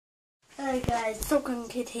Hello guys, Falcon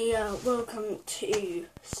Kid here. Welcome to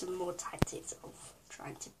some more tactics of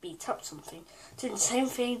trying to beat up something. Doing the same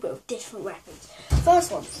thing but with different weapons.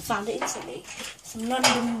 First one, found it instantly. Some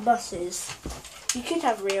London buses. You could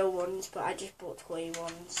have real ones, but I just bought toy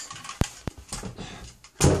ones.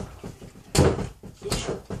 You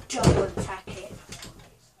should jump and attack it.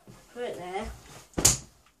 Put it there.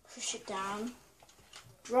 Push it down.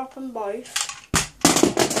 Drop them both.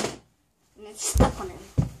 And then step on him.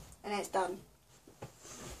 And it's done.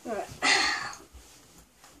 Right.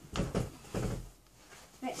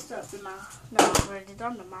 Next up, the mouse. No, I've already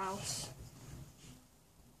done the mouse.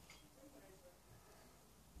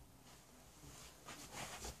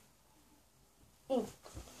 Ooh.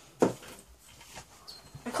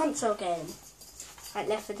 A console game, like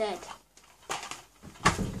Left 4 Dead.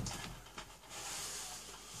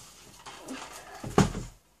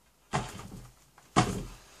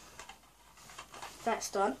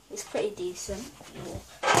 That's done. It's pretty decent.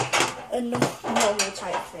 A normal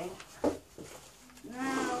type thing.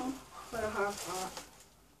 Now for the hard part.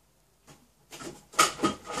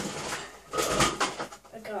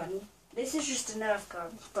 A gun. This is just a Nerf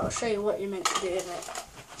gun, but I'll show you what you're meant to do with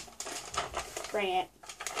it. Bring it.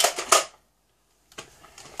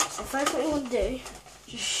 So first what you want to do,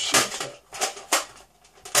 just shoot it.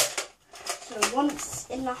 So once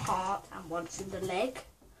in the heart and once in the leg.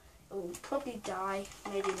 It will probably die,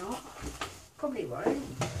 maybe not. Probably won't.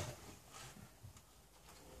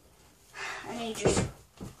 And then you just,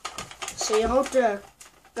 so you hold the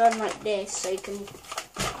gun like this so you can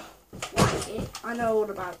whack it. I know all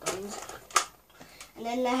about guns. And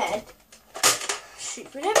then the head, shoot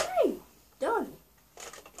with everything. Done.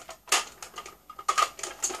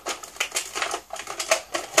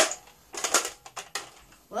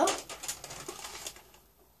 Well,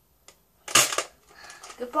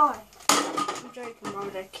 goodbye. I'm joking, why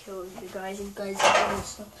would I kill you guys? You guys are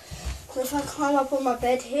awesome. So if I climb up on my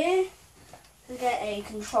bed here, I get a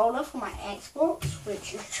controller for my Xbox,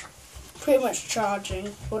 which is pretty much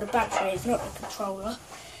charging. Well, the battery is not the controller.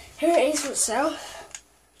 Here it is itself.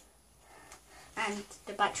 And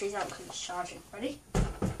the battery's out because it's charging. Ready?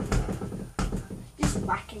 Just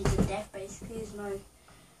whacking to death basically. There's no,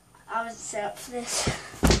 I was set up for this.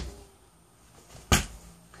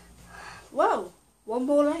 Whoa! One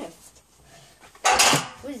more left.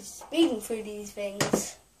 We're speeding through these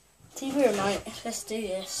things. TV remote, let's do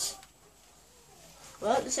this.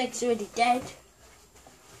 Well, looks like it's already dead.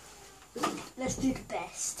 Let's do the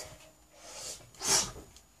best.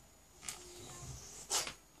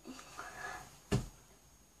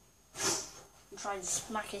 I'm trying to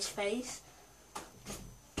smack his face.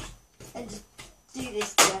 And just do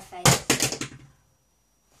this to their face.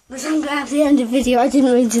 But I'm glad at the end of the video, I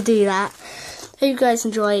didn't mean to do that. Hope you guys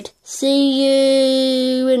enjoyed. See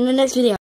you in the next video.